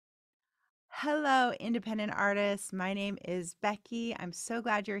Hello, independent artists. My name is Becky. I'm so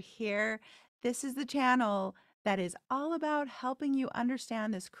glad you're here. This is the channel that is all about helping you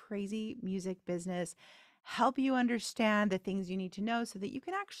understand this crazy music business, help you understand the things you need to know so that you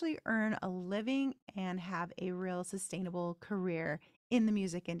can actually earn a living and have a real sustainable career in the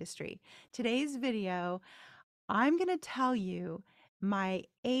music industry. Today's video, I'm going to tell you my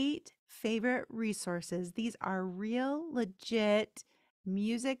 8 favorite resources. These are real, legit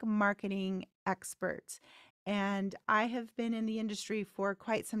music marketing experts. And I have been in the industry for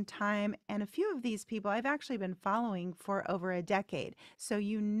quite some time. And a few of these people I've actually been following for over a decade. So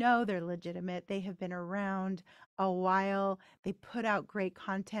you know they're legitimate. They have been around a while. They put out great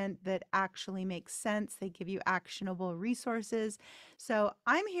content that actually makes sense. They give you actionable resources. So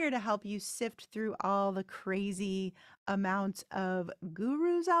I'm here to help you sift through all the crazy amounts of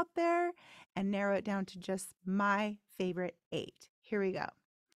gurus out there and narrow it down to just my favorite 8. Here we go.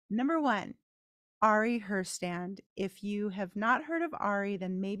 Number 1, Ari Herstand. If you have not heard of Ari,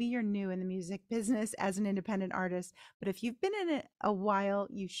 then maybe you're new in the music business as an independent artist. But if you've been in it a while,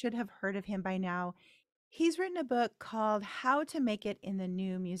 you should have heard of him by now. He's written a book called How to Make It in the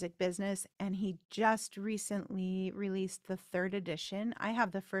New Music Business, and he just recently released the 3rd edition. I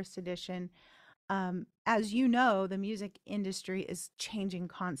have the 1st edition. As you know, the music industry is changing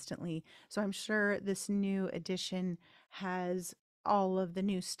constantly. So I'm sure this new edition has all of the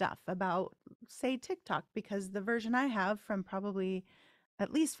new stuff about, say, TikTok, because the version I have from probably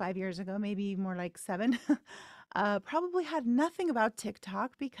at least 5 years ago, maybe more like 7, probably had nothing about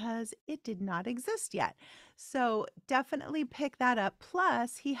TikTok because it did not exist yet. So definitely pick that up.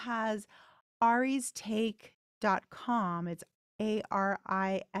 Plus, he has aristake.com. It's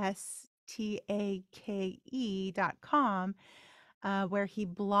aristake.com, where he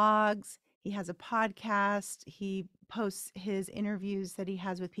blogs. He has a podcast. He posts his interviews that he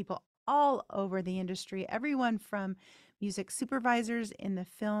has with people all over the industry, everyone from music supervisors in the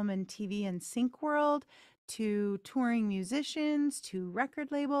film and TV and sync world to touring musicians to record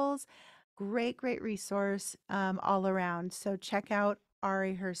labels. Great, great resource all around. So check out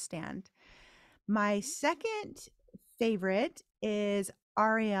Ari Herstand. My second favorite is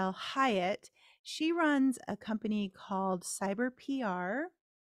Ariel Hyatt. She runs a company called Cyber PR,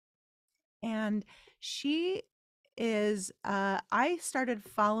 and she is, I started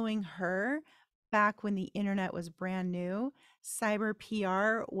following her back when the internet was brand new. Cyber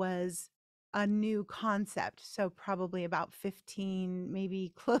PR was a new concept, so probably about 15,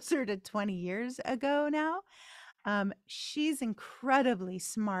 maybe closer to 20 years ago now. She's incredibly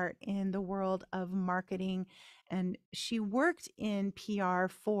smart in the world of marketing, and she worked in PR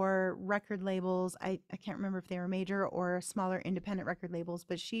for record labels. I can't remember if they were major or smaller independent record labels,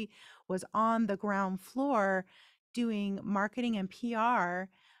 but she was on the ground floor doing marketing and PR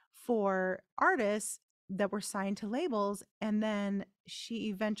for artists that were signed to labels. And then she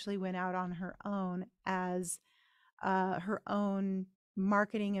eventually went out on her own as her own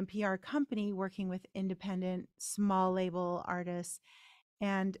marketing and PR company working with independent small label artists.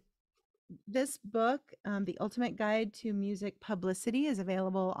 And this book, The Ultimate Guide to Music Publicity, is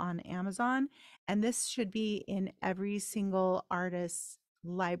available on Amazon. And this should be in every single artist's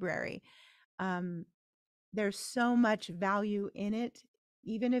library. Um, there's so much value in it,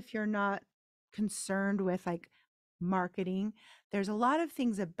 even if you're not concerned with like marketing. There's a lot of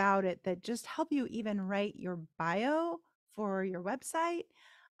things about it that just help you even write your bio for your website,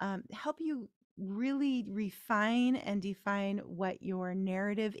 help you really refine and define what your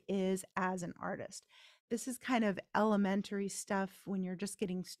narrative is as an artist. This is kind of elementary stuff when you're just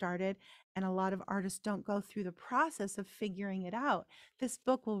getting started, and a lot of artists don't go through the process of figuring it out. This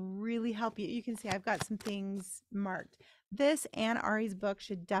book will really help you. You can see I've got some things marked. This and Ari's book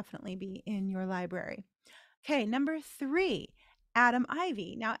should definitely be in your library. Okay, number 3, Adam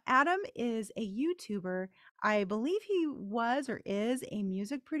Ivy. Now, Adam is a YouTuber. I believe he was or is a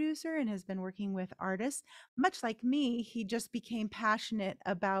music producer and has been working with artists. Much like me, he just became passionate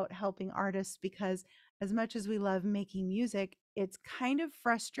about helping artists because, as much as we love making music, it's kind of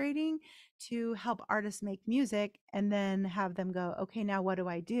frustrating to help artists make music and then have them go, okay, now what do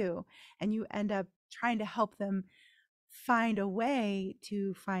I do? And you end up trying to help them find a way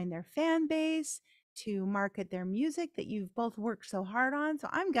to find their fan base, to market their music that you've both worked so hard on. So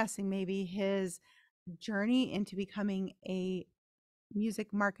I'm guessing maybe his journey into becoming a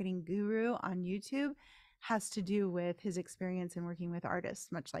music marketing guru on YouTube has to do with his experience in working with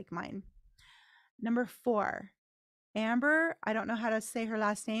artists, much like mine. Number 4, Amber. I don't know how to say her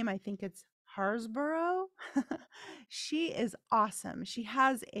last name. I think it's Harsborough. She is awesome. She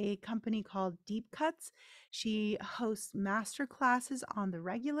has a company called Deep Cuts. She hosts master classes on the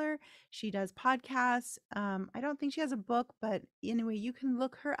regular. She does podcasts. I don't think she has a book, but anyway, you can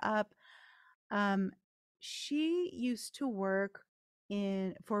look her up. Um, she used to work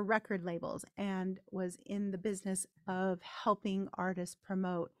in for record labels and was in the business of helping artists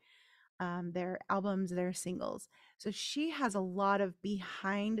promote their albums, their singles. So she has a lot of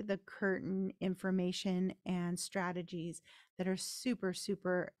behind the curtain information and strategies that are super,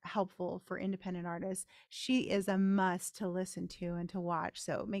 super helpful for independent artists. She is a must to listen to and to watch.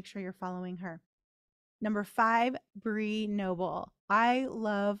 So make sure you're following her. Number 5, Bree Noble. I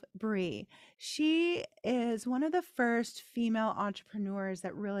love Bree. She is one of the first female entrepreneurs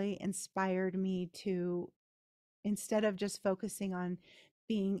that really inspired me to, instead of just focusing on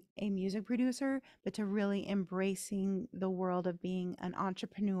being a music producer, but to really embracing the world of being an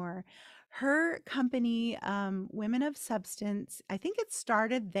entrepreneur. Her company, Women of Substance, I think it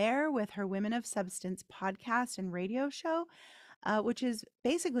started there with her Women of Substance podcast and radio show, which is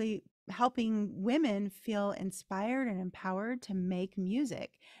basically helping women feel inspired and empowered to make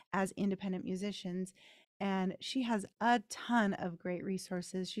music as independent musicians. And she has a ton of great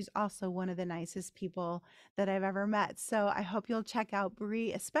resources. She's also one of the nicest people that I've ever met. So I hope you'll check out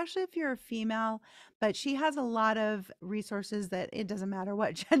Brie, especially if you're a female. But she has a lot of resources that it doesn't matter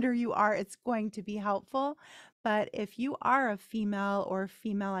what gender you are, it's going to be helpful. But if you are a female or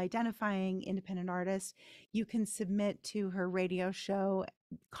female identifying independent artist, you can submit to her radio show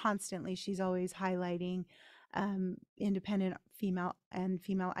constantly. She's always highlighting independent female and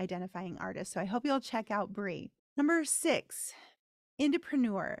female identifying artists. So I hope you'll check out Brie. Number 6,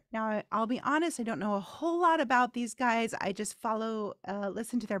 Indepreneur. Now, I'll be honest, I don't know a whole lot about these guys. I just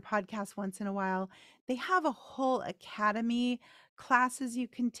listen to their podcast once in a while. They have a whole academy, classes you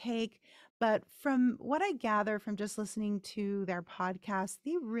can take. But from what I gather from just listening to their podcast,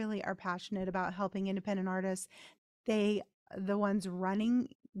 they really are passionate about helping independent artists. They, the ones running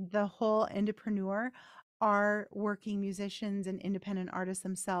the whole Indepreneur, are working musicians and independent artists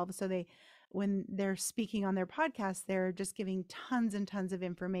themselves. So they, when they're speaking on their podcast, they're just giving tons and tons of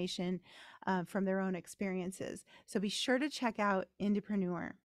information from their own experiences. So be sure to check out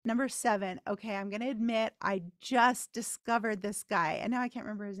Indepreneur. Number 7. Okay, I'm going to admit I just discovered this guy, and now I can't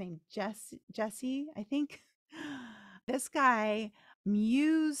remember his name. Jesse, I think. This guy,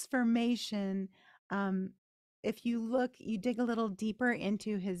 Muse Formation. Um, if you look, you dig a little deeper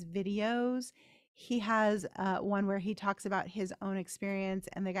into his videos, he has one where he talks about his own experience,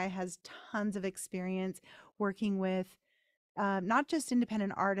 and the guy has tons of experience working with not just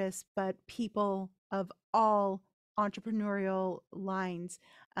independent artists, but people of all entrepreneurial lines,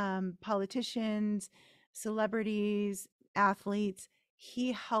 politicians, celebrities, athletes.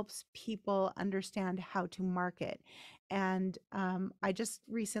 He helps people understand how to market. And I just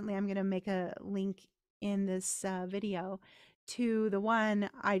recently, I'm going to make a link in this video to the one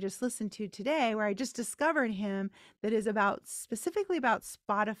I just listened to today, where I just discovered him, that is about specifically about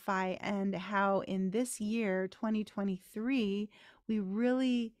Spotify and how in this year, 2023, we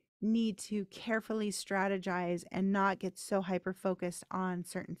really need to carefully strategize and not get so hyper focused on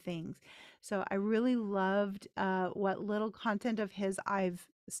certain things. So I really loved what little content of his I've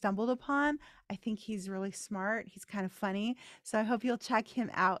stumbled upon. I think he's really smart. He's kind of funny. So I hope you'll check him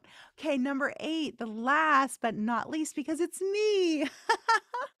out. Okay, number 8, the last but not least, because it's me.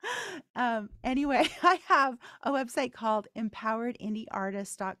 Anyway, I have a website called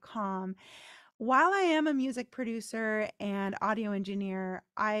empoweredindieartist.com. While I am a music producer and audio engineer,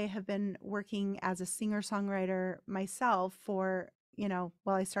 I have been working as a singer-songwriter myself for, well,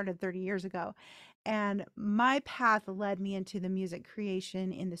 I started 30 years ago. And my path led me into the music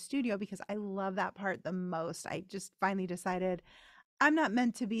creation in the studio because I love that part the most. I just finally decided I'm not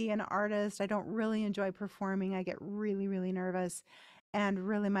meant to be an artist. I don't really enjoy performing. I get really, really nervous. And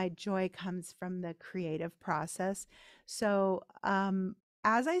really, my joy comes from the creative process. So,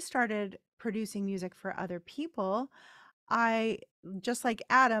 as I started producing music for other people, I, just like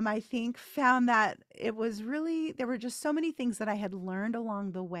Adam, I think, found that it was really, there were just so many things that I had learned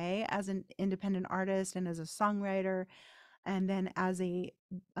along the way as an independent artist and as a songwriter, and then as a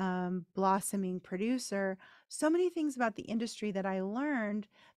blossoming producer, so many things about the industry that I learned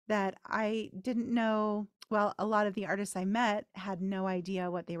that I didn't know. Well, a lot of the artists I met had no idea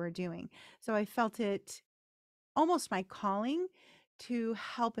what they were doing. So I felt it almost my calling to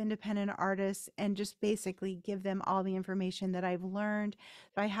help independent artists and just basically give them all the information that I've learned.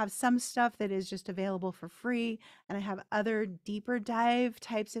 So I have some stuff that is just available for free, and I have other deeper dive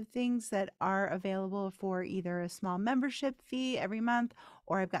types of things that are available for either a small membership fee every month,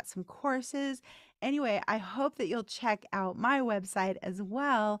 or I've got some courses. Anyway, I hope that you'll check out my website as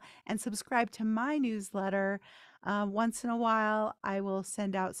well and subscribe to my newsletter. Once in a while, I will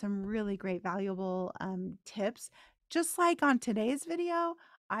send out some really great, valuable tips. Just like on today's video,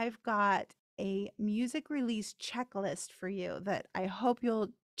 I've got a music release checklist for you that I hope you'll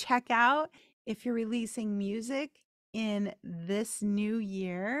check out if you're releasing music in this new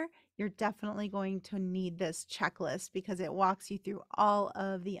year. You're definitely going to need this checklist because it walks you through all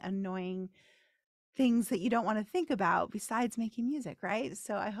of the annoying things that you don't want to think about besides making music, right?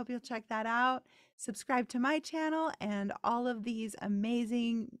 So I hope you'll check that out. Subscribe to my channel and all of these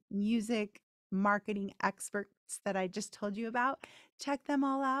amazing music marketing experts that I just told you about. Check them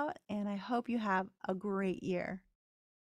all out, and I hope you have a great year.